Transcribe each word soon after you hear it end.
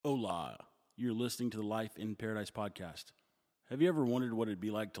Hola, you're listening to the Life in Paradise podcast. Have you ever wondered what it'd be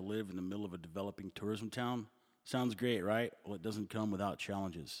like to live in the middle of a developing tourism town? Sounds great, right? Well, it doesn't come without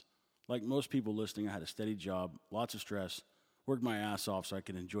challenges. Like most people listening, I had a steady job, lots of stress, worked my ass off so I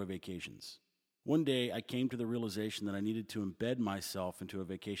could enjoy vacations. One day, I came to the realization that I needed to embed myself into a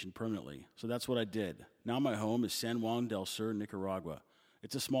vacation permanently. So that's what I did. Now my home is San Juan del Sur, Nicaragua.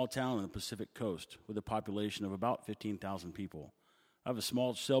 It's a small town on the Pacific coast with a population of about 15,000 people. I have a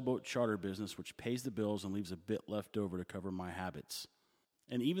small sailboat charter business which pays the bills and leaves a bit left over to cover my habits.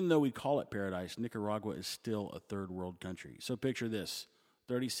 And even though we call it paradise, Nicaragua is still a third world country. So picture this.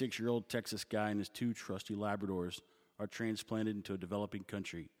 36-year-old Texas guy and his two trusty Labradors are transplanted into a developing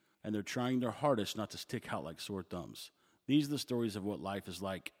country, and they're trying their hardest not to stick out like sore thumbs. These are the stories of what life is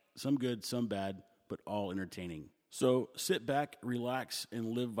like. Some good, some bad, but all entertaining. So sit back, relax, and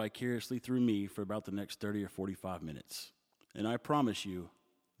live vicariously through me for about the next 30 or 45 minutes. And I promise you,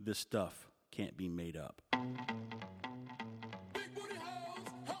 this stuff can't be made up.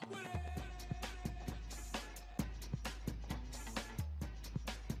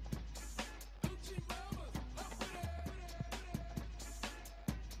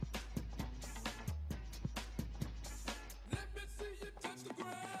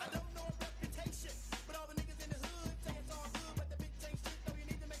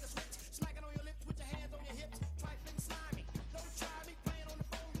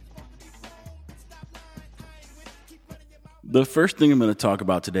 The first thing I'm going to talk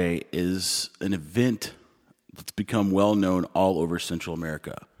about today is an event that's become well known all over Central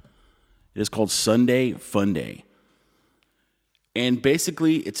America. It is called Sunday Fun Day. And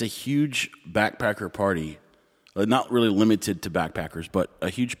basically, it's a huge backpacker party, not really limited to backpackers, but a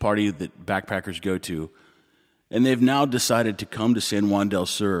huge party that backpackers go to. And they've now decided to come to San Juan del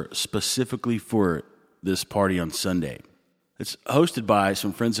Sur specifically for this party on Sunday. It's hosted by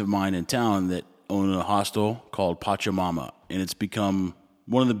some friends of mine in town that own a hostel called Pachamama, and it's become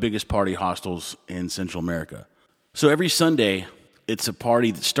one of the biggest party hostels in Central America. So every Sunday, it's a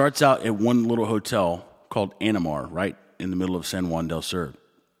party that starts out at one little hotel called Animar, right in the middle of San Juan del Sur.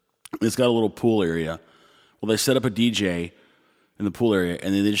 It's got a little pool area. Well, they set up a DJ in the pool area,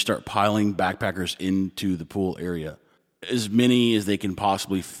 and then they just start piling backpackers into the pool area, as many as they can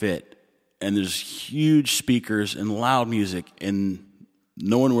possibly fit. And there's huge speakers and loud music, and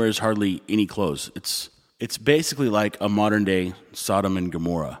no one wears hardly any clothes. It's basically like a modern day Sodom and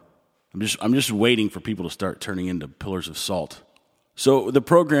Gomorrah. I'm just waiting for people to start turning into pillars of salt. So the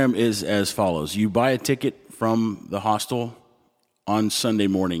program is as follows. You buy a ticket from the hostel on Sunday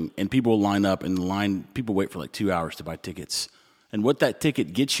morning, and people line up, and people wait for like 2 hours to buy tickets. And what that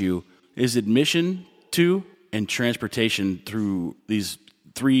ticket gets you is admission to and transportation through these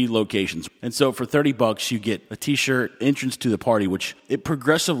 3 locations. And so for $30, you get a t-shirt, entrance to the party, which it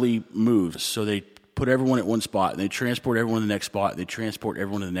progressively moves. So they put everyone at one spot, and they transport everyone to the next spot, and they transport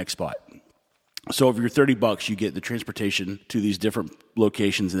everyone to the next spot. So if you're $30, you get the transportation to these different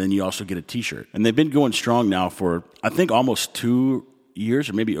locations, and then you also get a t-shirt. And they've been going strong now for, I think, almost 2 years,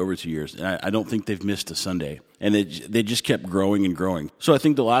 or maybe over 2 years. And I don't think they've missed a Sunday. And they just kept growing and growing. So I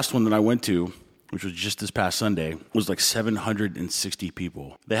think the last one that I went to, which was just this past Sunday, was like 760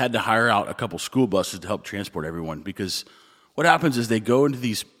 people. They had to hire out a couple school buses to help transport everyone, because what happens is they go into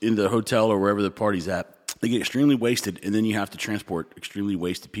the hotel or wherever the party's at, they get extremely wasted, and then you have to transport extremely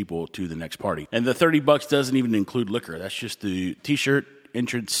wasted people to the next party. And the $30 doesn't even include liquor. That's just the t-shirt,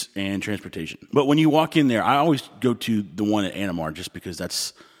 entrance, and transportation. But when you walk in there, I always go to the one at Animar just because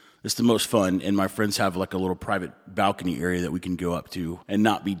it's the most fun, and my friends have like a little private balcony area that we can go up to and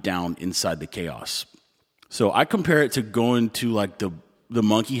not be down inside the chaos. So I compare it to going to like the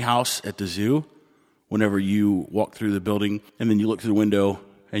monkey house at the zoo. Whenever you walk through the building and then you look through the window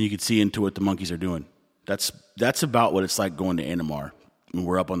and you can see into what the monkeys are doing. That's about what it's like going to Animar when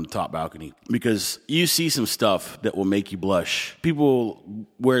we're up on the top balcony, because you see some stuff that will make you blush. People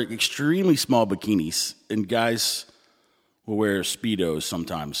wear extremely small bikinis, and guys will wear Speedos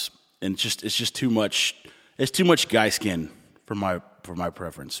sometimes, and it's just too much. It's too much guy skin for my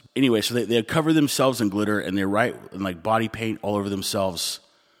preference. Anyway, so they cover themselves in glitter, and they write and like body paint all over themselves.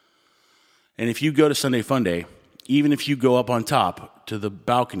 And if you go to Sunday Fun Day, even if you go up on top to the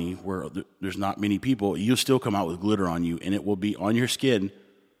balcony where there's not many people, you'll still come out with glitter on you, and it will be on your skin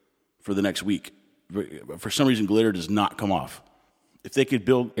for the next week. For some reason, glitter does not come off. If they could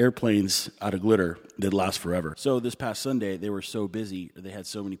build airplanes out of glitter, they'd last forever. So this past Sunday, they were so busy, they had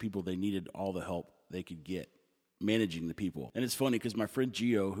so many people, they needed all the help they could get managing the people. And it's funny because my friend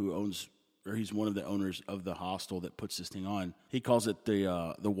Gio, he's one of the owners of the hostel that puts this thing on, he calls it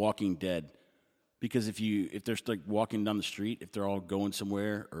the Walking Dead, Because if they're like walking down the street, if they're all going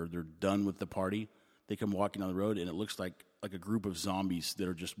somewhere or they're done with the party, they come walking down the road and it looks like a group of zombies that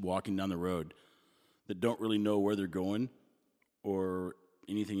are just walking down the road that don't really know where they're going or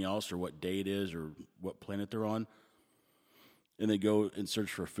anything else or what day it is or what planet they're on. And they go and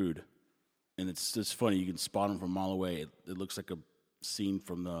search for food. And it's just funny. You can spot them from a mile away. It looks like a scene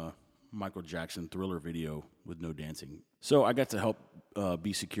from the Michael Jackson Thriller video with no dancing. So I got to help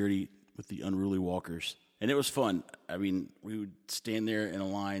be security with the unruly walkers. And it was fun. I mean, we would stand there in a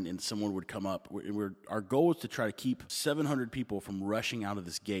line and someone would come up. Our goal was to try to keep 700 people from rushing out of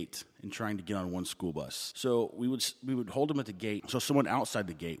this gate and trying to get on one school bus. So we would hold them at the gate. So someone outside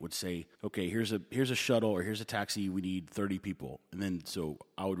the gate would say, okay, here's a shuttle or here's a taxi. We need 30 people. And then so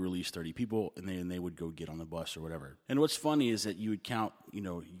I would release 30 people and then they would go get on the bus or whatever. And what's funny is that you would count,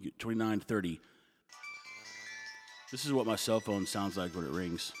 you get 29, 30. This is what my cell phone sounds like when it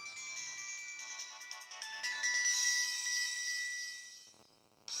rings.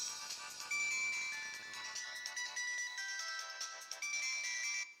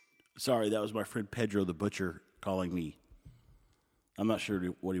 Sorry, that was my friend Pedro the butcher calling me. I'm not sure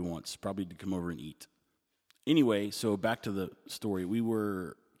what he wants. Probably to come over and eat. Anyway, so back to the story. We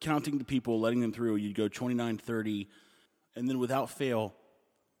were counting the people, letting them through. You'd go 29, 30, and then without fail,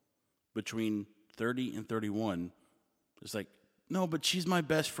 between 30 and 31, it's like, no, but she's my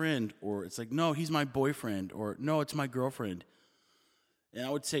best friend. Or it's like, no, he's my boyfriend. Or no, it's my girlfriend. And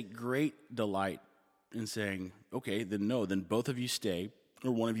I would take great delight in saying, okay, then no, then both of you stay. Or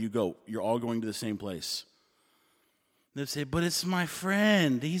one of you go. You're all going to the same place. They'd say, but it's my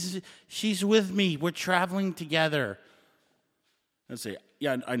friend. She's with me. We're traveling together. I'd say,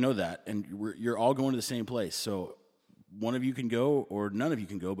 yeah, I know that. And you're all going to the same place. So one of you can go or none of you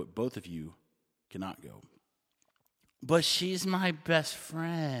can go, but both of you cannot go. But she's my best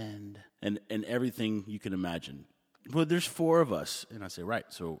friend. And everything you can imagine. But there's 4 of us. And I say, right,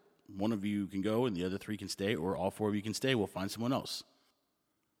 so one of you can go and the other 3 can stay, or all 4 of you can stay. We'll find someone else.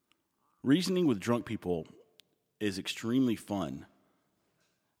 Reasoning with drunk people is extremely fun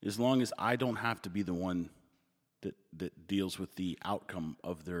as long as I don't have to be the one that deals with the outcome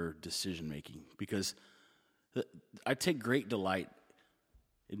of their decision making. Because I take great delight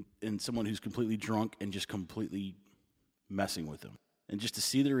in someone who's completely drunk and just completely messing with them. And just to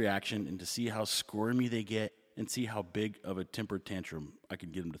see the reaction and to see how squirmy they get and see how big of a temper tantrum I can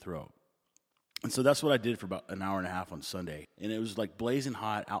get them to throw. And so that's what I did for about an hour and a half on Sunday. And it was like blazing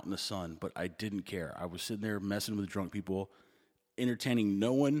hot out in the sun, but I didn't care. I was sitting there messing with drunk people, entertaining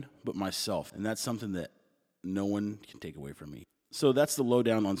no one but myself. And that's something that no one can take away from me. So that's the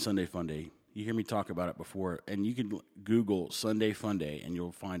lowdown on Sunday Fun Day. You hear me talk about it before, and you can Google Sunday Fun Day, and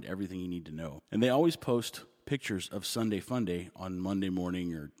you'll find everything you need to know. And they always post pictures of Sunday Fun Day on Monday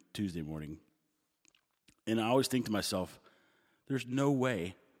morning or Tuesday morning. And I always think to myself, there's no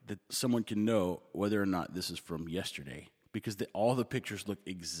way that someone can know whether or not this is from yesterday because all the pictures look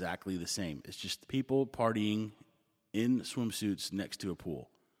exactly the same. It's just people partying in swimsuits next to a pool.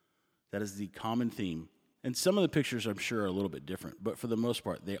 That is the common theme. And some of the pictures, I'm sure, are a little bit different, but for the most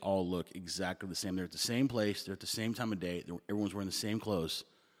part, they all look exactly the same. They're at the same place. They're at the same time of day. Everyone's wearing the same clothes,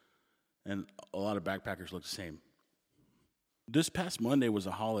 and a lot of backpackers look the same. This past Monday was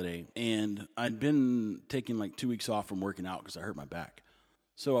a holiday, and I'd been taking like 2 weeks off from working out because I hurt my back.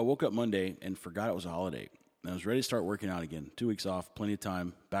 So I woke up Monday and forgot it was a holiday. And I was ready to start working out again. 2 weeks off, plenty of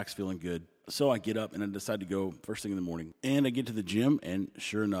time, back's feeling good. So I get up and I decide to go first thing in the morning. And I get to the gym, and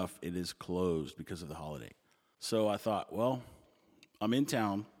sure enough, it is closed because of the holiday. So I thought, well, I'm in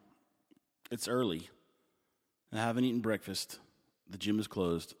town. It's early. I haven't eaten breakfast. The gym is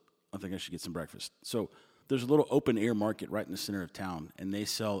closed. I think I should get some breakfast. So there's a little open air market right in the center of town, and they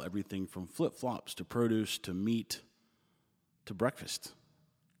sell everything from flip-flops to produce to meat to breakfast,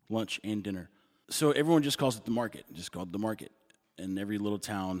 lunch, and dinner. So everyone just calls it the market, just called the market. And every little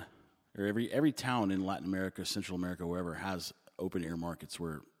town, or every town in Latin America, Central America, wherever, has open air markets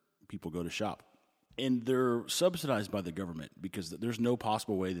where people go to shop. And they're subsidized by the government because there's no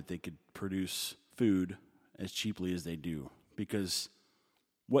possible way that they could produce food as cheaply as they do. Because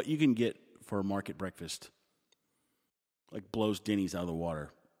what you can get for a market breakfast like blows Denny's out of the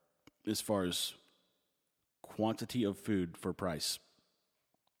water as far as quantity of food for price.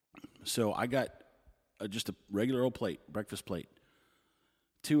 So I got just a regular old plate, breakfast plate,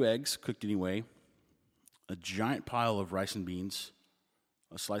 2 eggs cooked anyway, a giant pile of rice and beans,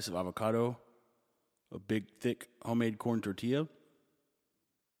 a slice of avocado, a big, thick homemade corn tortilla,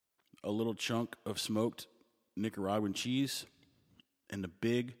 a little chunk of smoked Nicaraguan cheese, and a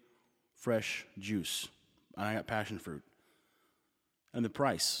big, fresh juice. And I got passion fruit. And the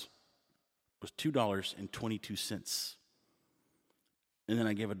price, was $2.22. And then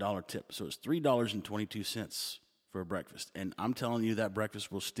I gave $1 tip. So it's $3.22 for a breakfast. And I'm telling you, that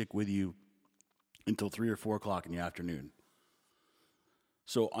breakfast will stick with you until 3 or 4 o'clock in the afternoon.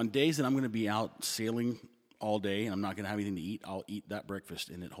 So on days that I'm going to be out sailing all day and I'm not going to have anything to eat, I'll eat that breakfast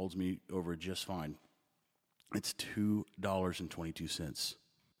and it holds me over just fine. It's $2.22.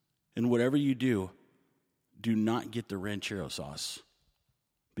 And whatever you do, do not get the ranchero sauce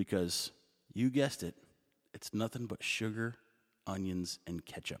because you guessed it, it's nothing but sugar, onions, and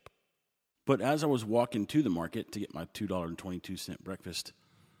ketchup. But as I was walking to the market to get my $2.22 breakfast,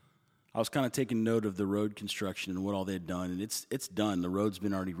 I was kind of taking note of the road construction and what all they had done. And it's done. The road's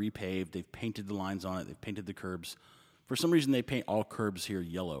been already repaved. They've painted the lines on it. They've painted the curbs. For some reason, they paint all curbs here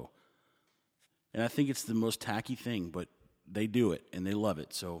yellow. And I think it's the most tacky thing, but they do it, and they love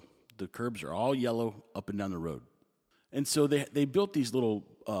it. So the curbs are all yellow up and down the road. And so they built these little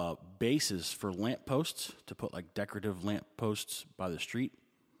bases for lamp posts to put like decorative lamp posts by the street.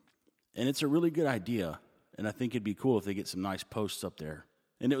 And it's a really good idea. And I think it'd be cool if they get some nice posts up there.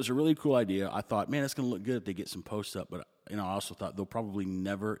 And it was a really cool idea. I thought, man, it's going to look good if they get some posts up. But I also thought they'll probably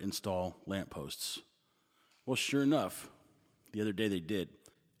never install lamp posts. Well, sure enough, the other day they did.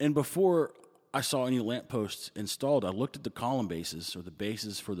 And before I saw any lamp posts installed, I looked at the column bases, or the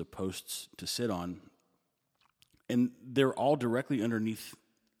bases for the posts to sit on. And they're all directly underneath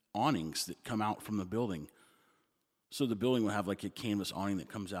awnings that come out from the building. So the building will have like a canvas awning that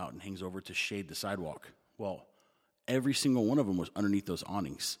comes out and hangs over to shade the sidewalk. Well, every single one of them was underneath those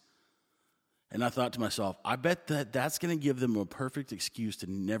awnings. And I thought to myself, I bet that's going to give them a perfect excuse to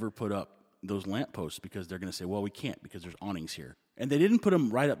never put up those lampposts because they're going to say, well, we can't because there's awnings here. And they didn't put them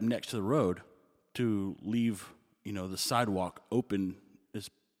right up next to the road to leave, the sidewalk open as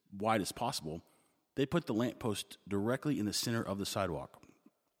wide as possible. They put the lamppost directly in the center of the sidewalk.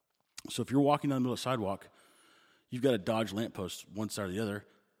 So if you're walking down the middle of the sidewalk, you've got to dodge lampposts one side or the other.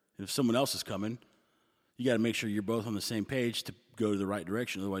 And if someone else is coming, you got to make sure you're both on the same page to go to the right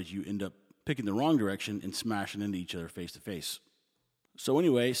direction. Otherwise, you end up picking the wrong direction and smashing into each other face to face. So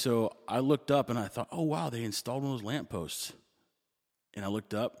anyway, I looked up and I thought, oh, wow, they installed one of those lampposts. And I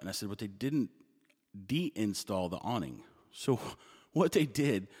looked up and I said, but they didn't de-install the awning. So what they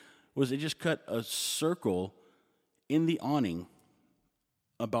did was they just cut a circle in the awning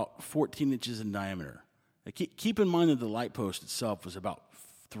about 14 inches in diameter. Now, keep in mind that the light post itself was about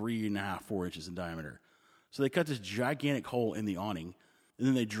 3.5, 4 inches in diameter. So they cut this gigantic hole in the awning, and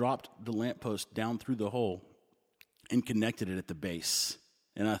then they dropped the lamppost down through the hole and connected it at the base.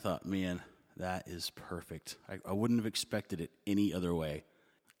 And I thought, man, that is perfect. I wouldn't have expected it any other way.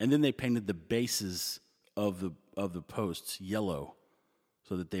 And then they painted the bases of the posts yellow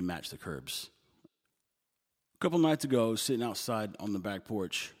so that they match the curbs. A couple nights ago, I was sitting outside on the back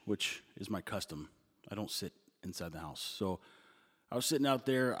porch, which is my custom. I don't sit inside the house. So I was sitting out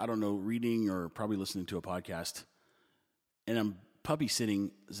there, reading or probably listening to a podcast. And I'm puppy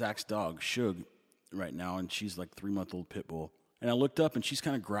sitting Zach's dog, Shug, right now. And she's like 3-month-old pit bull. And I looked up and she's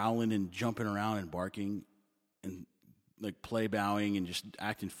kind of growling and jumping around and barking and like play bowing and just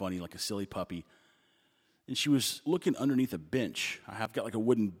acting funny like a silly puppy. And she was looking underneath a bench. I have got like a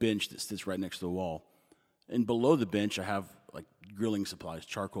wooden bench that sits right next to the wall. And below the bench, I have like grilling supplies,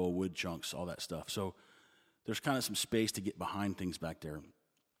 charcoal, wood chunks, all that stuff. So there's kind of some space to get behind things back there.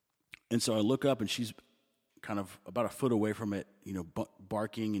 And so I look up and she's kind of about a foot away from it,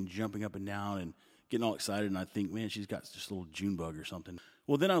 barking and jumping up and down and getting all excited. And I think, man, she's got just a little June bug or something.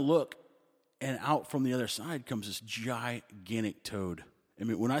 Well, then I look and out from the other side comes this gigantic toad. I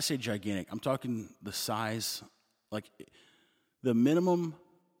mean, when I say gigantic, I'm talking the size, like the minimum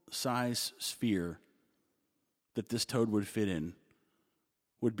size sphere that this toad would fit in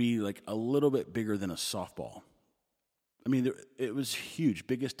would be like a little bit bigger than a softball. I mean, it was huge,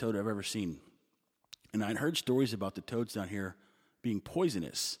 biggest toad I've ever seen. And I'd heard stories about the toads down here being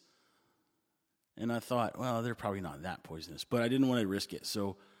poisonous. And I thought, well, they're probably not that poisonous, but I didn't want to risk it.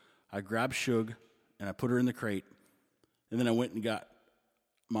 So I grabbed Shug and I put her in the crate. And then I went and got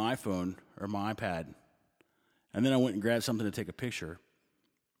my iPhone or my iPad. And then I went and grabbed something to take a picture.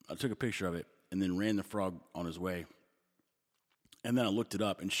 I took a picture of it and then ran the frog on his way. And then I looked it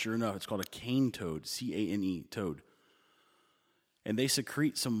up, and sure enough, it's called a cane toad, C-A-N-E, toad. And they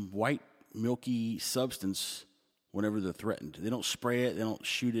secrete some white, milky substance whenever they're threatened. They don't spray it, they don't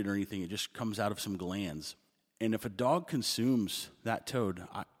shoot it or anything. It just comes out of some glands. And if a dog consumes that toad,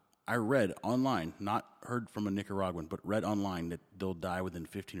 I read online, not heard from a Nicaraguan, but read online that they'll die within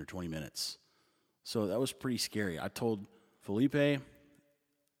 15 or 20 minutes. So that was pretty scary. I told Felipe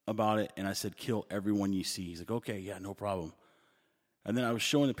about it, and I said, kill everyone you see. He's like, okay, yeah, no problem. And then I was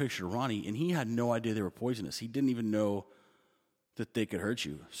showing the picture to Ronnie, and he had no idea they were poisonous. He didn't even know that they could hurt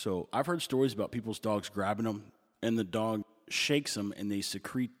you. So I've heard stories about people's dogs grabbing them, and the dog shakes them, and they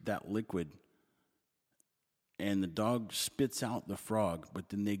secrete that liquid. And the dog spits out the frog, but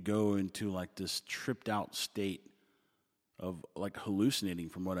then they go into like this tripped out state of like hallucinating,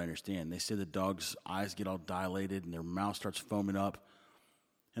 from what I understand. They say the dog's eyes get all dilated and their mouth starts foaming up,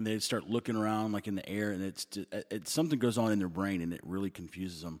 and they start looking around like in the air, and it's something goes on in their brain, and it really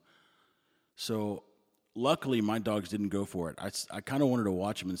confuses them. So luckily, my dogs didn't go for it. I kind of wanted to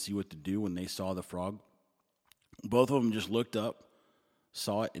watch them and see what to do when they saw the frog. Both of them just looked up,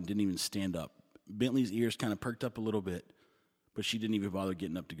 saw it, and didn't even stand up. Bentley's ears kind of perked up a little bit, but she didn't even bother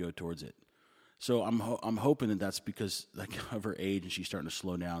getting up to go towards it. So I'm hoping that that's because like of her age and she's starting to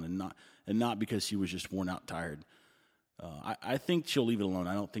slow down, and not because she was just worn out, tired. I think she'll leave it alone.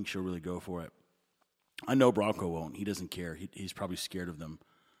 I don't think she'll really go for it. I know Bronco won't. He doesn't care. He's probably scared of them.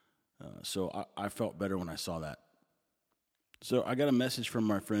 So I felt better when I saw that. So I got a message from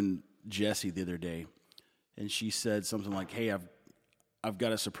my friend Jessie the other day, and she said something like, "Hey, I've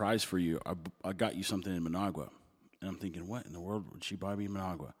got a surprise for you. I got you something in Managua." And I'm thinking, what in the world would she buy me in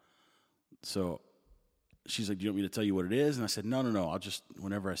Managua? So she's like, "Do you want me to tell you what it is?" And I said, No. I'll just,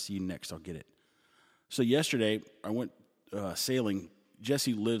 whenever I see you next, I'll get it. So yesterday, I went sailing.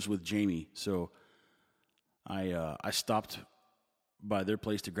 Jessie lives with Jamie, so I stopped by their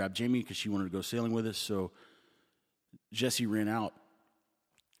place to grab Jamie because she wanted to go sailing with us. So Jessie ran out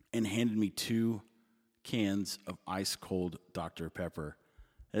and handed me 2 cans of ice cold Dr. Pepper.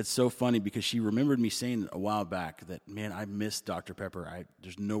 It's so funny because she remembered me saying a while back that, man, I miss Dr. Pepper.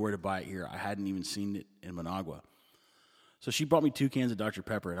 There's nowhere to buy it here. I hadn't even seen it in Managua. So she brought me 2 cans of Dr.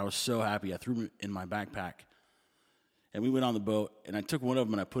 Pepper, and I was so happy. I threw it in my backpack, and we went on the boat, and I took one of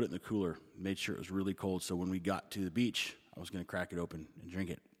them and I put it in the cooler, made sure it was really cold, so when we got to the beach, I was going to crack it open and drink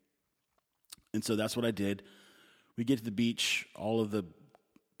it. And so that's what I did. We get to the beach, all of the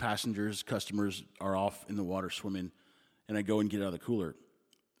passengers, customers are off in the water swimming, and I go and get it out of the cooler.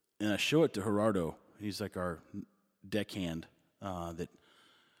 And I show it to Gerardo. He's like our deckhand that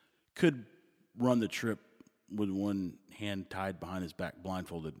could run the trip with one hand tied behind his back,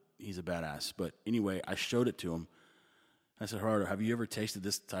 blindfolded. He's a badass. But anyway, I showed it to him. I said, "Gerardo, have you ever tasted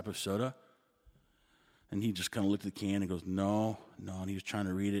this type of soda?" And he just kind of looked at the can and goes, No. And he was trying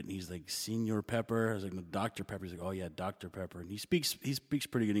to read it, and he's like, "Senor Pepper." I was like, "No, Dr. Pepper." He's like, "Oh, yeah, Dr. Pepper." And he speaks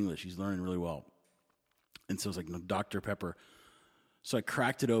pretty good English. He's learning really well. And so I was like, "No, Dr. Pepper." So I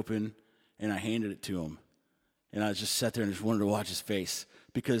cracked it open, and I handed it to him. And I just sat there and just wanted to watch his face.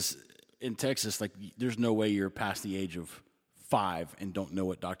 Because in Texas, like, there's no way you're past the age of 5 and don't know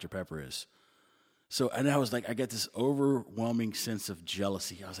what Dr. Pepper is. So, and I was like, I got this overwhelming sense of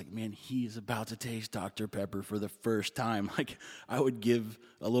jealousy. I was like, man, he is about to taste Dr. Pepper for the first time. Like, I would give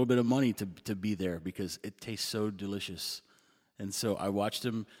a little bit of money to be there because it tastes so delicious. And so I watched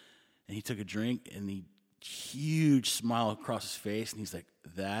him, and he took a drink, and he huge smile across his face, and he's like,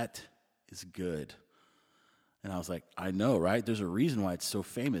 "That is good." And I was like, I know, right? There's a reason why it's so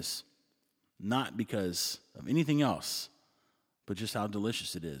famous. Not because of anything else, but just how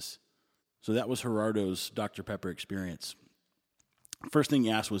delicious it is. So that was Gerardo's Dr. Pepper experience. First thing he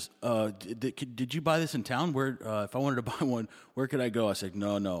asked was, did you buy this in town? Where, if I wanted to buy one, where could I go? I said,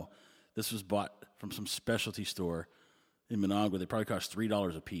 no. This was bought from some specialty store in Managua. They probably cost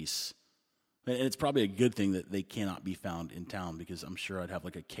 $3 a piece. And it's probably a good thing that they cannot be found in town, because I'm sure I'd have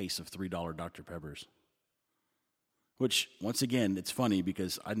like a case of $3 Dr. Peppers. Which, once again, it's funny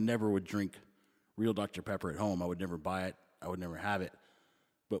because I never would drink real Dr. Pepper at home. I would never buy it. I would never have it.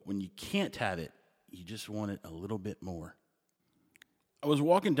 But when you can't have it, you just want it a little bit more. I was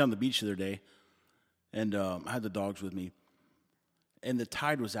walking down the beach the other day, and I had the dogs with me, and the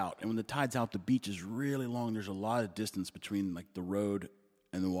tide was out. And when the tide's out, the beach is really long. There's a lot of distance between like the road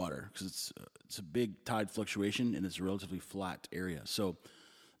and the water, because it's a big tide fluctuation, and it's a relatively flat area. So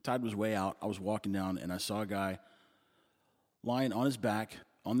tide was way out. I was walking down, and I saw a guy lying on his back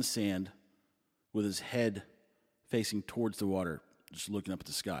on the sand with his head facing towards the water, just looking up at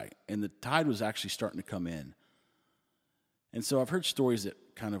the sky. And the tide was actually starting to come in. And so I've heard stories that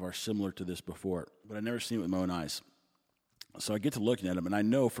kind of are similar to this before, but I've never seen it with my own eyes. So I get to looking at him, and I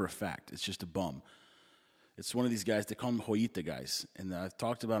know for a fact it's just a bum. It's one of these guys, they call them Joyita guys, and I've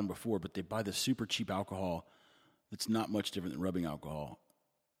talked about them before, but they buy the super cheap alcohol that's not much different than rubbing alcohol.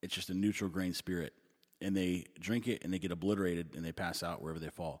 It's just a neutral grain spirit, and they drink it, and they get obliterated, and they pass out wherever they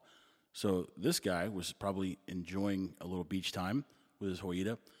fall. So this guy was probably enjoying a little beach time with his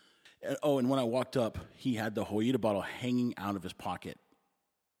Joyita. And when I walked up, he had the Joyita bottle hanging out of his pocket.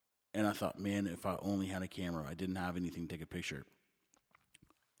 And I thought, man, if I only had a camera. I didn't have anything to take a picture.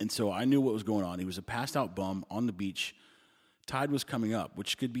 And so I knew what was going on. He was a passed out bum on the beach. Tide was coming up,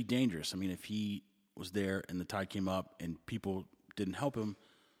 which could be dangerous. I mean, if he was there and the tide came up and people didn't help him,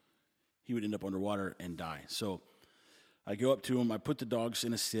 he would end up underwater and die. So I go up to him. I put the dogs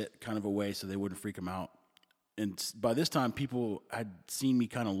in a sit kind of away so they wouldn't freak him out. And by this time, people had seen me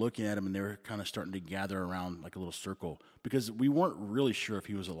kind of looking at him, and they were kind of starting to gather around like a little circle because we weren't really sure if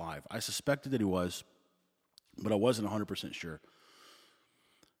he was alive. I suspected that he was, but I wasn't 100% sure.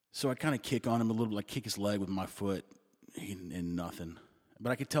 So I kind of kick on him a little, like kick his leg with my foot, and nothing.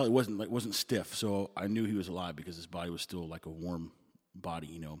 But I could tell it wasn't stiff, so I knew he was alive because his body was still like a warm body,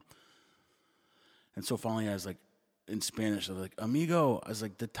 you know. And so finally, I was like, in Spanish, I was like, amigo, I was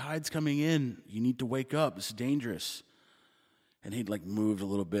like, the tide's coming in. You need to wake up. It's dangerous. And he'd like moved a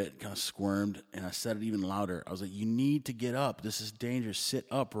little bit, kind of squirmed, and I said it even louder. I was like, you need to get up. This is dangerous. Sit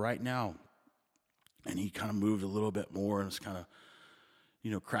up right now. And he kind of moved a little bit more and was kind of,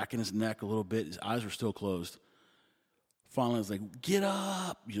 cracking his neck a little bit. His eyes were still closed. Finally, I was like, get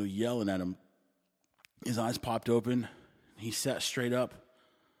up, yelling at him. His eyes popped open. He sat straight up.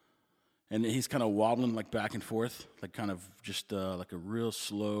 And he's kind of wobbling like back and forth, like kind of just like a real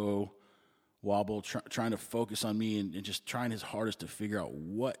slow wobble, trying to focus on me and just trying his hardest to figure out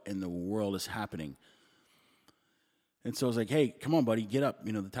what in the world is happening. And so I was like, hey, come on, buddy, get up.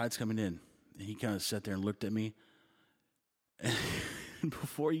 The tide's coming in. And he kind of sat there and looked at me. And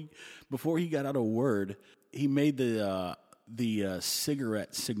before he got out a word, he made the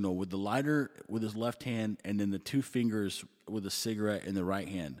cigarette signal with the lighter with his left hand and then the two fingers with a cigarette in the right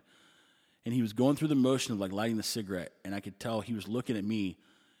hand. And he was going through the motion of like lighting the cigarette, and I could tell he was looking at me,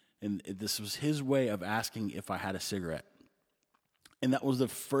 and this was his way of asking if I had a cigarette. And that was the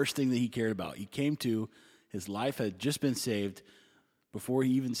first thing that he cared about. He came to, his life had just been saved. Before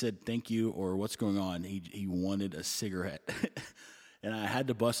he even said thank you or what's going on, he wanted a cigarette. And I had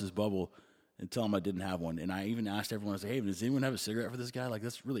to bust his bubble and tell him I didn't have one. And I even asked everyone, I was like, hey, does anyone have a cigarette for this guy? Like,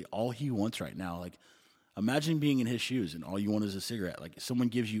 that's really all he wants right now. Like, imagine being in his shoes and all you want is a cigarette. Like, someone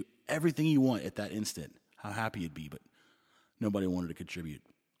gives you everything you want at that instant. How happy you'd be, but nobody wanted to contribute.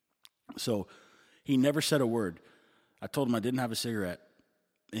 So he never said a word. I told him I didn't have a cigarette,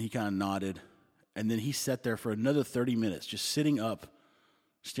 and he kind of nodded. And then he sat there for another 30 minutes, just sitting up,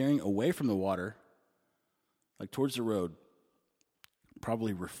 staring away from the water, like towards the road,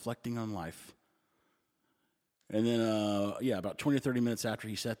 probably reflecting on life. And then, about 20 or 30 minutes after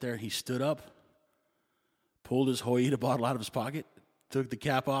he sat there, he stood up, pulled his Hoyita bottle out of his pocket, took the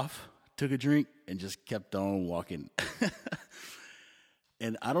cap off, took a drink, and just kept on walking.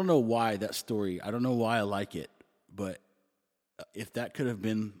 And I don't know why that story, I don't know why I like it, but if that could have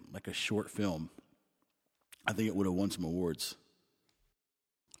been like a short film, I think it would have won some awards.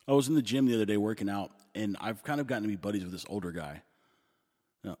 I was in the gym the other day working out, and I've kind of gotten to be buddies with this older guy.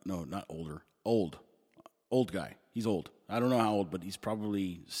 No, not older. Old guy. He's old. I don't know how old, but he's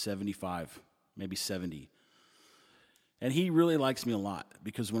probably 75, maybe 70. And he really likes me a lot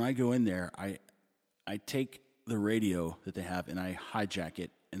because when I go in there, I take the radio that they have and I hijack it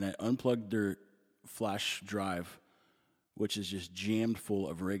and I unplug their flash drive, which is just jammed full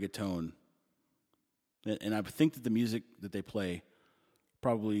of reggaeton. And I think that the music that they play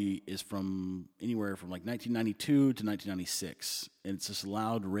probably is from anywhere from like 1992 to 1996. And it's this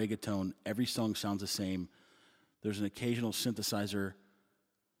loud reggaeton. Every song sounds the same. There's an occasional synthesizer,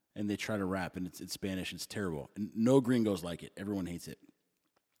 and they try to rap, and it's Spanish. It's terrible. And no gringos like it. Everyone hates it.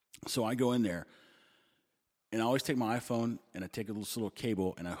 So I go in there, and I always take my iPhone, and I take a little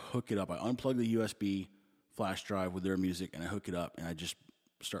cable, and I hook it up. I unplug the USB flash drive with their music, and I hook it up, and I just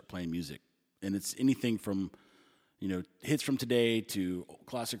start playing music. And it's anything from, hits from today to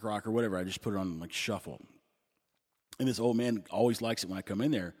classic rock or whatever. I just put it on like shuffle. And this old man always likes it when I come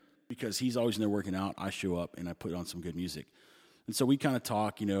in there because he's always in there working out. I show up, and I put on some good music. And so we kind of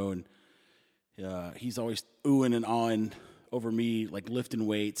talk, and he's always oohing and awing over me, like lifting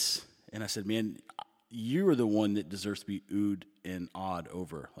weights. And I said, man, you are the one that deserves to be oohed and awed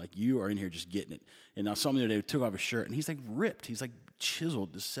over. Like, you are in here just getting it. And now somebody the other day took off his shirt, and he's like ripped. He's like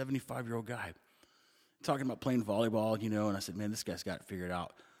chiseled, this 75-year-old guy. Talking about playing volleyball, and I said, man, this guy's got it figured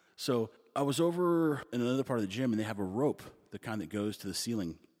out. So I was over in another part of the gym, and they have a rope, the kind that goes to the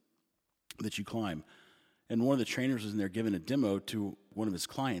ceiling that you climb. And one of the trainers was in there giving a demo to one of his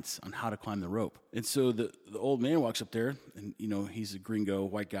clients on how to climb the rope. And so the old man walks up there, and he's a gringo,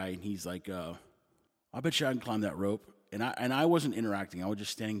 white guy, and he's like, I bet you I can climb that rope. And I wasn't interacting. I was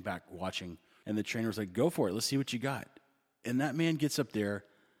just standing back watching. And the trainer was like, go for it. Let's see what you got. And that man gets up there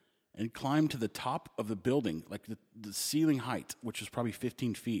and climbed to the top of the building, like the ceiling height, which was probably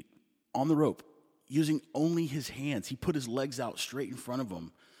 15 feet, on the rope, using only his hands. He put his legs out straight in front of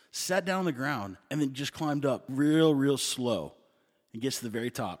him. sat down on the ground, and then just climbed up real slow and gets to the very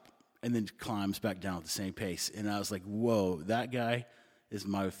top and then climbs back down at the same pace. And I was like, whoa, that guy is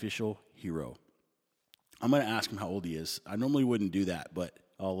my official hero. I'm going to ask him how old he is. I normally wouldn't do that, but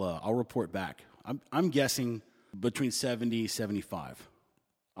I'll report back. I'm guessing between 70, 75.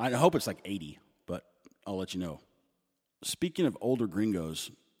 I hope it's like 80, but I'll let you know. Speaking of older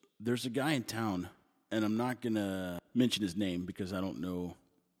gringos, there's a guy in town, and I'm not going to mention his name because I don't know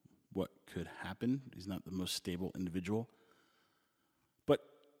what could happen. He's not the most stable individual. But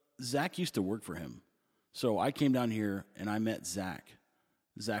Zach used to work for him. So I came down here, and I met Zach.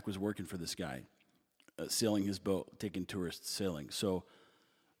 Zach was working for this guy, sailing his boat, taking tourists sailing. So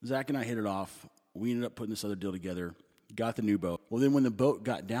Zach and I hit it off. We ended up putting this other deal together, got the new boat. Well, then when the boat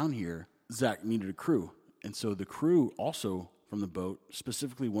got down here, Zach needed a crew. And so the crew also from the boat,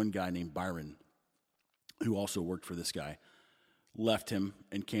 specifically one guy named Byron, who also worked for this guy, left him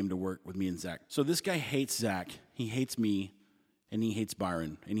and came to work with me and Zach. So this guy hates Zach. He hates me, and he hates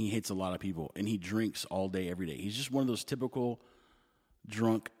Byron, and he hates a lot of people, and he drinks all day, every day. He's just one of those typical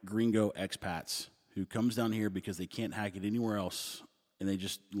drunk gringo expats who comes down here because they can't hack it anywhere else, and they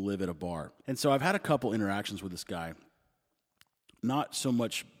just live at a bar. And so I've had a couple interactions with this guy, not so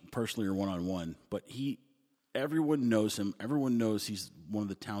much personally or one-on-one, but everyone knows him. Everyone knows he's one of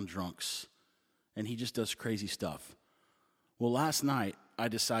the town drunks, and he just does crazy stuff. Well, last night, I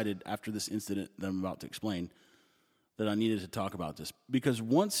decided after this incident that I'm about to explain that I needed to talk about this. Because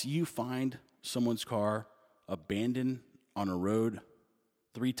once you find someone's car abandoned on a road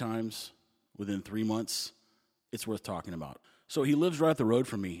 3 times within 3 months, it's worth talking about. So he lives right up the road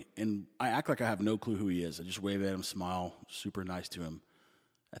from me, and I act like I have no clue who he is. I just wave at him, smile, super nice to him.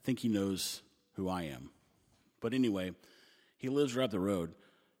 I think he knows who I am. But anyway, he lives right up the road,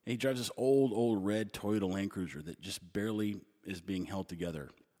 and he drives this old red Toyota Land Cruiser that just barely is being held together.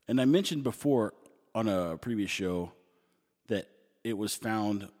 And I mentioned before on a previous show that it was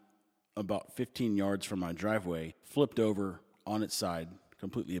found about 15 yards from my driveway, flipped over on its side,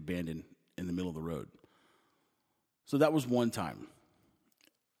 completely abandoned in the middle of the road. So that was one time.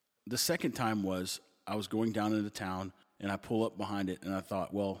 The second time was I was going down into town, and I pull up behind it, and I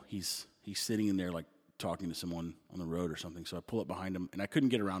thought, well, he's sitting in there like talking to someone on the road or something. So I pull up behind him, and I couldn't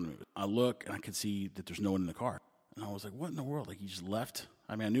get around him. I look, and I could see that there's no one in the car. And I was like, what in the world? Like, he just left?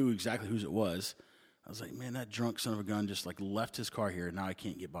 I mean, I knew exactly whose it was. I was like, man, that drunk son of a gun just like left his car here, and now I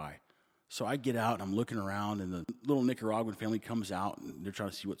can't get by. So I get out, and I'm looking around, and the little Nicaraguan family comes out, and they're trying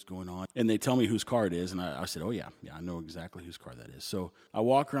to see what's going on. And they tell me whose car it is, and I said, oh, yeah, I know exactly whose car that is. So I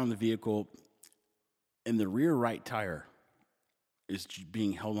walk around the vehicle, and the rear right tire is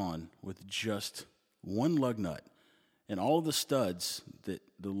being held on with just one lug nut. And all of the studs that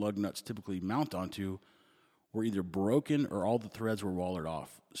the lug nuts typically mount onto were either broken or all the threads were wallered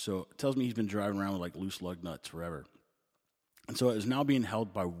off. So it tells me he's been driving around with like loose lug nuts forever. And so it is now being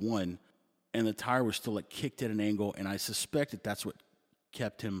held by one, and the tire was still like kicked at an angle, and I suspect that that's what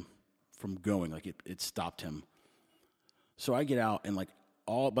kept him from going. Like it stopped him. So I get out, and like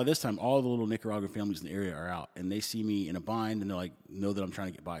by this time, all the little Nicaraguan families in the area are out, and they see me in a bind, and they're like, know that I'm trying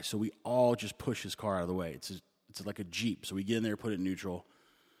to get by. So we all just push his car out of the way. It's like a Jeep. So we get in there, put it in neutral.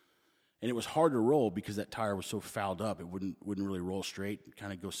 And it was hard to roll because that tire was so fouled up. It wouldn't really roll straight,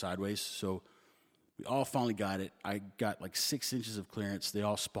 kind of go sideways. So we all finally got it. I got like 6 inches of clearance. They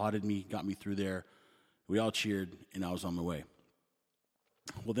all spotted me, got me through there. We all cheered, and I was on my way.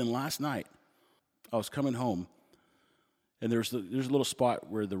 Well, then last night, I was coming home, and there's a little spot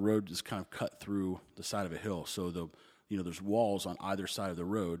where the road is kind of cut through the side of a hill. So there's walls on either side of the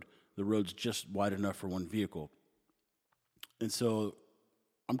road. The road's just wide enough for one vehicle. And so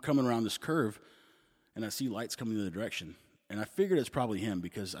I'm coming around this curve, and I see lights coming in the direction. And I figured it's probably him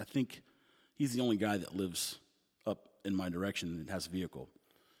because I think he's the only guy that lives up in my direction and has a vehicle.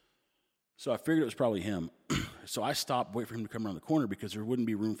 So I figured it was probably him. So I stopped, wait for him to come around the corner because there wouldn't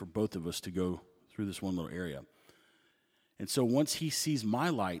be room for both of us to go through this one little area. And so once he sees my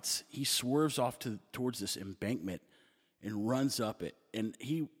lights, he swerves off towards this embankment and runs up it. And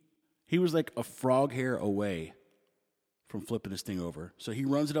he was like a frog hair away from flipping this thing over. So he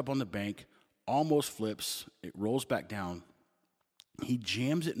runs it up on the bank, almost flips, it rolls back down. He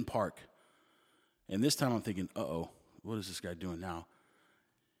jams it in park. And this time I'm thinking, uh-oh, what is this guy doing now?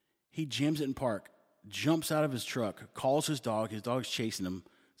 He jams it in park, jumps out of his truck, calls his dog's chasing him.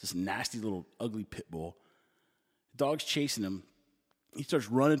 It's this nasty little ugly pit bull. The dog's chasing him. He starts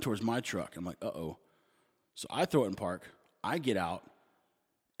running towards my truck. I'm like, uh-oh. So I throw it in park. I get out,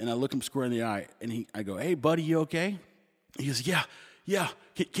 and I look him square in the eye, and I go, hey, buddy, you okay? He goes, yeah, yeah,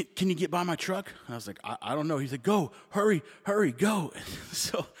 can you get by my truck? And I was like, I don't know. He's like, go, hurry, go.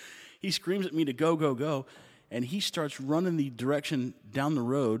 So he screams at me to go. And he starts running the direction down the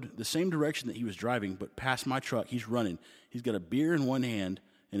road, the same direction that he was driving, but past my truck. He's running. He's got a beer in one hand,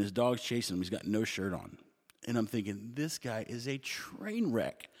 and his dog's chasing him. He's got no shirt on. And I'm thinking, this guy is a train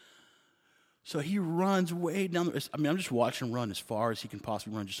wreck. So he runs way down the... I mean, I'm just watching him run as far as he can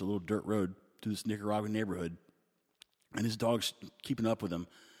possibly run, just a little dirt road through this Nicaraguan neighborhood. And his dog's keeping up with him.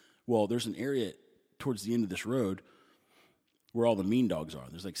 Well, there's an area towards the end of this road where all the mean dogs are.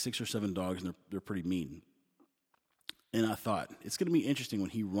 There's like 6 or 7 dogs, and they're pretty mean. And I thought, it's going to be interesting when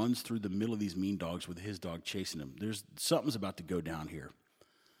he runs through the middle of these mean dogs with his dog chasing him. Something's about to go down here.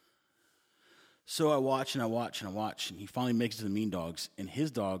 So I watch, and he finally makes it to the mean dogs, and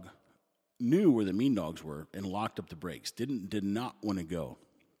his dog knew where the mean dogs were and locked up the brakes, did not want to go.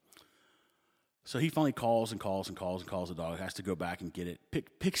 So he finally calls the dog, has to go back and get it,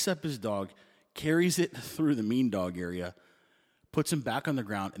 picks up his dog, carries it through the mean dog area, puts him back on the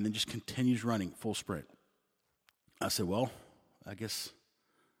ground, and then just continues running full sprint. I said, well, I guess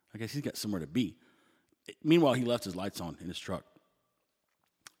he's got somewhere to be. Meanwhile, he left his lights on in his truck.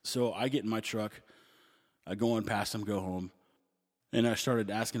 So I get in my truck, I go on past him, go home, and I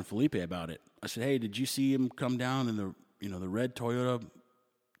started asking Felipe about it. I said, hey, did you see him come down in the red Toyota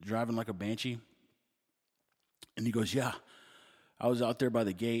driving like a banshee? And he goes, yeah. I was out there by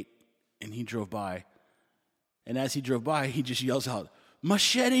the gate, and he drove by. And as he drove by, he just yells out,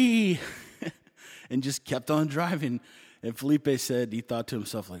 machete! And just kept on driving. And Felipe said he thought to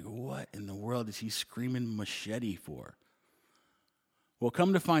himself, like, what in the world is he screaming machete for? Well,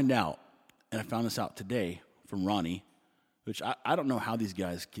 come to find out, and I found this out today from Ronnie, which I don't know how these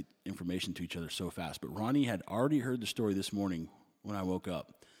guys get information to each other so fast, but Ronnie had already heard the story this morning when I woke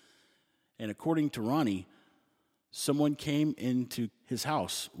up. And according to Ronnie, someone came into his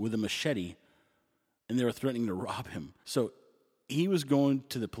house with a machete, and they were threatening to rob him. So he was going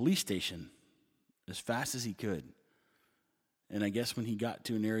to the police station as fast as he could. And I guess when he got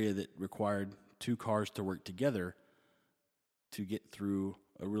to an area that required 2 cars to work together to get through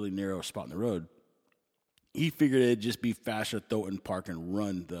a really narrow spot in the road, he figured it'd just be faster to throw it in park and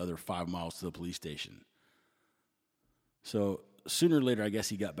run the other 5 miles to the police station. So sooner or later, I guess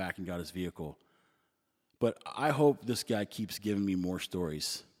he got back and got his vehicle. But I hope this guy keeps giving me more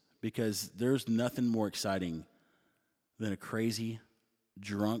stories, because there's nothing more exciting than a crazy,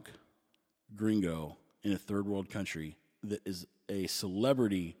 drunk gringo in a third world country that is a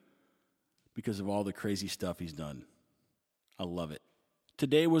celebrity because of all the crazy stuff he's done. I love it.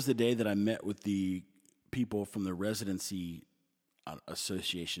 Today was the day that I met with the people from the Residency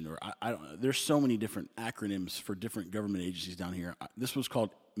Association, or I don't know. There's so many different acronyms for different government agencies down here. This was called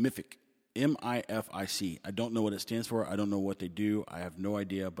MIFIC, MIFIC. I don't know what it stands for. I don't know what they do. I have no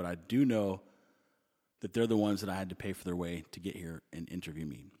idea, but I do know that they're the ones that I had to pay for their way to get here and interview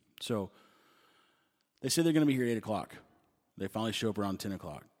me. So they said they're going to be here at 8 o'clock. They finally show up around 10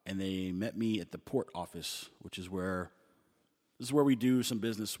 o'clock, and they met me at the port office, which is where we do some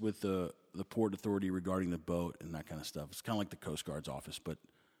business with the Port Authority regarding the boat and that kind of stuff. It's kind of like the Coast Guard's office, but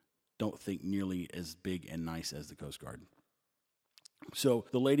don't think nearly as big and nice as the Coast Guard. So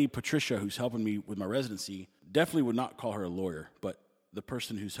the lady, Patricia, who's helping me with my residency, definitely would not call her a lawyer, but the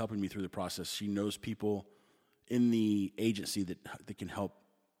person who's helping me through the process, she knows people in the agency that can help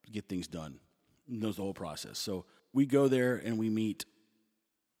get things done, knows the whole process. So we go there and we meet,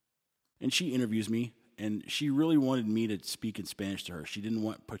 and she interviews me, and she really wanted me to speak in Spanish to her. She didn't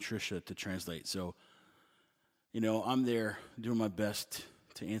want Patricia to translate. So, I'm there doing my best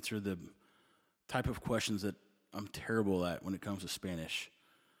to answer the type of questions that I'm terrible at when it comes to Spanish.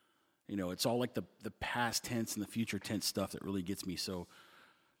 It's all like the past tense and the future tense stuff that really gets me. So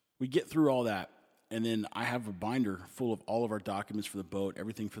we get through all that, and then I have a binder full of all of our documents for the boat,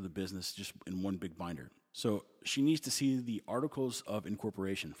 everything for the business, just in one big binder. So she needs to see the articles of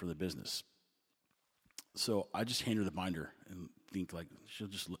incorporation for the business. So I just hand her the binder and think like she'll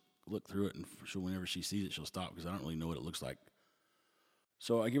just look through it, and whenever she sees it, she'll stop, because I don't really know what it looks like.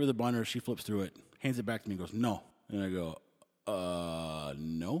 So I give her the binder, she flips through it, hands it back to me, and goes, no. And I go,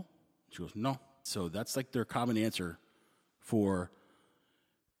 no? She goes, no. So that's like their common answer for,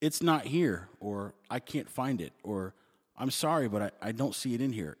 it's not here, or I can't find it, or I'm sorry, but I don't see it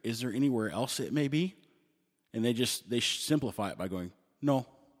in here. Is there anywhere else it may be? And they simplify it by going, no.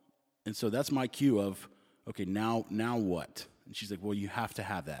 And so that's my cue of, okay, now what? And she's like, well, you have to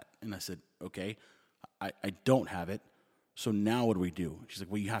have that. And I said, okay, I don't have it. So now what do we do? She's like,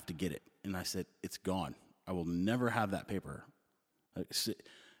 well, you have to get it. And I said, it's gone. I will never have that paper.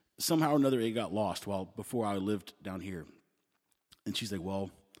 Somehow or another, it got lost before I lived down here. And she's like,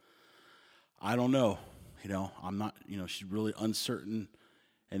 well, I don't know. I'm not, she's really uncertain.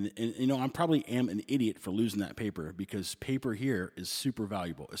 And I probably am an idiot for losing that paper because paper here is super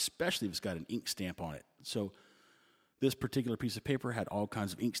valuable, especially if it's got an ink stamp on it. So this particular piece of paper had all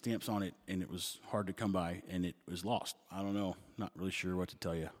kinds of ink stamps on it, and it was hard to come by, and it was lost. I don't know. Not really sure what to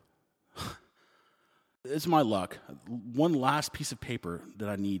tell you. It's my luck. One last piece of paper that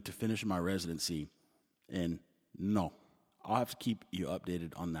I need to finish my residency, and no. I'll have to keep you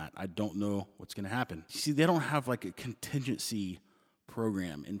updated on that. I don't know what's going to happen. See, they don't have like a contingency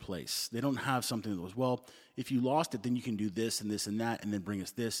program in place. They don't have something that was, well, if you lost it, then you can do this and this and that, and then bring us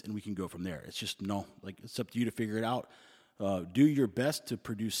this, and we can go from there. It's just, no, like it's up to you to figure it out. Do your best to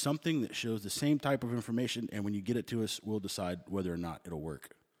produce something that shows the same type of information, and when you get it to us, we'll decide whether or not it'll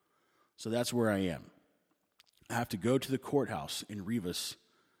work. So that's where I am. I have to go to the courthouse in Rivas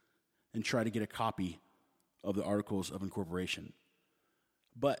and try to get a copy of the Articles of Incorporation.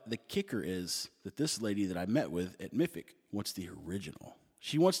 But the kicker is that this lady that I met with at MIFIC wants the original.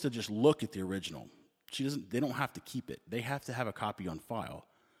 She wants to just look at the original. They don't have to keep it. They have to have a copy on file.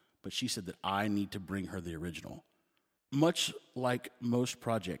 But she said that I need to bring her the original. Much like most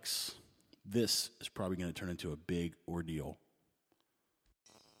projects, this is probably going to turn into a big ordeal.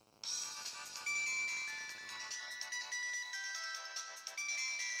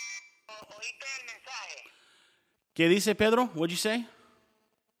 ¿Qué dice Pedro? What'd you say? Yo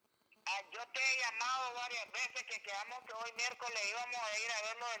te he llamado varias veces que quedamos que hoy miércoles íbamos a ir a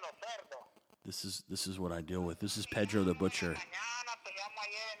ver lo de los cerdos. This is what I deal with. This is Pedro the Butcher. Mañana te llamo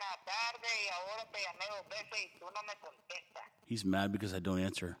ayer en la tarde y ahora te llamé 2 veces y tú no me contestas. He's mad because I don't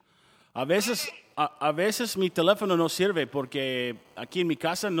answer. A veces mi teléfono no sirve porque aquí en mi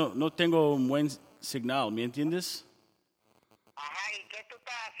casa no tengo un buen señal, ¿me entiendes? Ajá, ¿y qué tú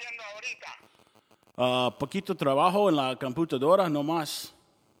estás haciendo ahorita? Poquito trabajo en la computadora, no más.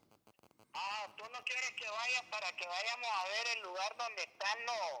 ¿Tú no quieres que vaya para que vayamos a ver el lugar donde están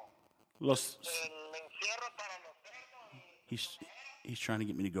el encierro para los cerdos? He's trying to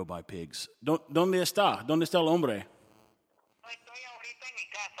get me to go buy pigs. ¿Dónde está? ¿Dónde está el hombre? No estoy ahorita en mi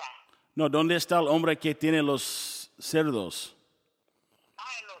casa. No, ¿dónde está el hombre que tiene los cerdos?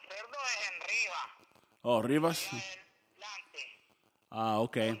 Los cerdos es en Rivas. Oh, Rivas.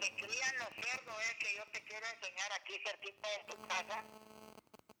 Ok. Donde crían los cerdos es que yo te quiero enseñar aquí cerquita de tu casa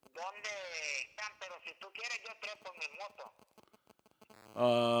dónde están, pero si tú quieres yo trepo en mi moto.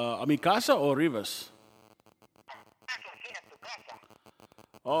 ¿A mi casa o Rivas? Sí, a tu casa.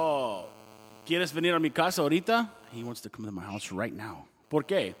 Oh, ¿quieres venir a mi casa ahorita? He wants to come to my house right now. ¿Por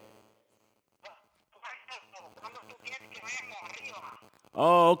qué? ¿Cuándo tú quieres que vayamos arriba?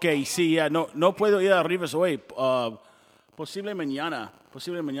 Oh, ok, sí, ya, no puedo ir a Rivas hoy. Posible mañana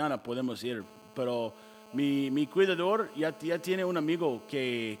podemos ir, pero mi cuidador ya tiene un amigo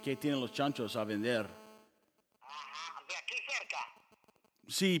que tiene los chanchos a vender. Ajá, ¿de aquí cerca?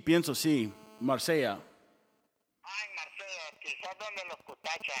 Sí, pienso, sí, Marsella. En Marsella, quizás donde los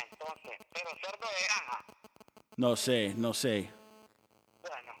cutachas entonces, pero cerdo de granja. No sé.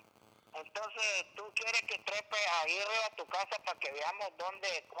 Bueno, entonces tú quieres que trepe a ir a tu casa para que veamos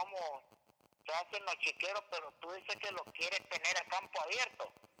cómo se hacen los chiqueros, pero tú dices que los quieres tener a campo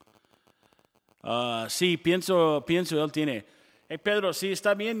abierto. Sí, pienso él tiene. Hey, Pedro, sí,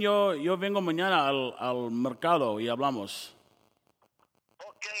 está bien, yo vengo mañana al mercado y hablamos.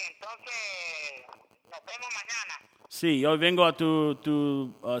 Ok, entonces nos vemos mañana. Sí, yo vengo a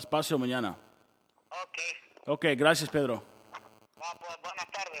tu espacio mañana. Ok, gracias, Pedro. Pues buenas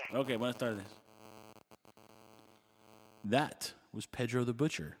tardes. Ok, buenas tardes. That was Pedro the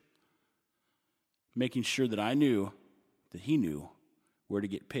Butcher, making sure that I knew that he knew where to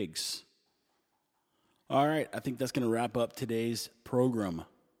get pigs. All right, I think that's going to wrap up today's program.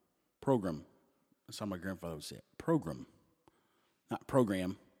 Program. That's how my grandfather would say it. Program. Not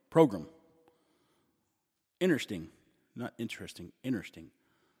program. Program. Interesting. Not interesting. Interesting.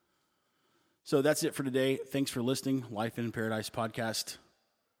 So that's it for today. Thanks for listening. Life in Paradise podcast.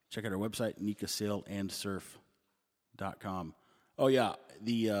 Check out our website, NikaSailAndSurf.com. Oh, yeah,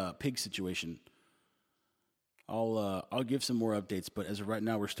 the pig situation. I'll give some more updates, but as of right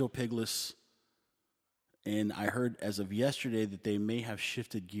now, we're still pigless. And I heard as of yesterday that they may have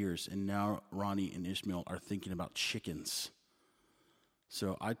shifted gears, and now Ronnie and Ishmael are thinking about chickens.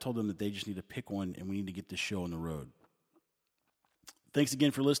 So I told them that they just need to pick one, and we need to get this show on the road. Thanks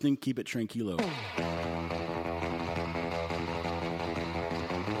again for listening. Keep it tranquilo.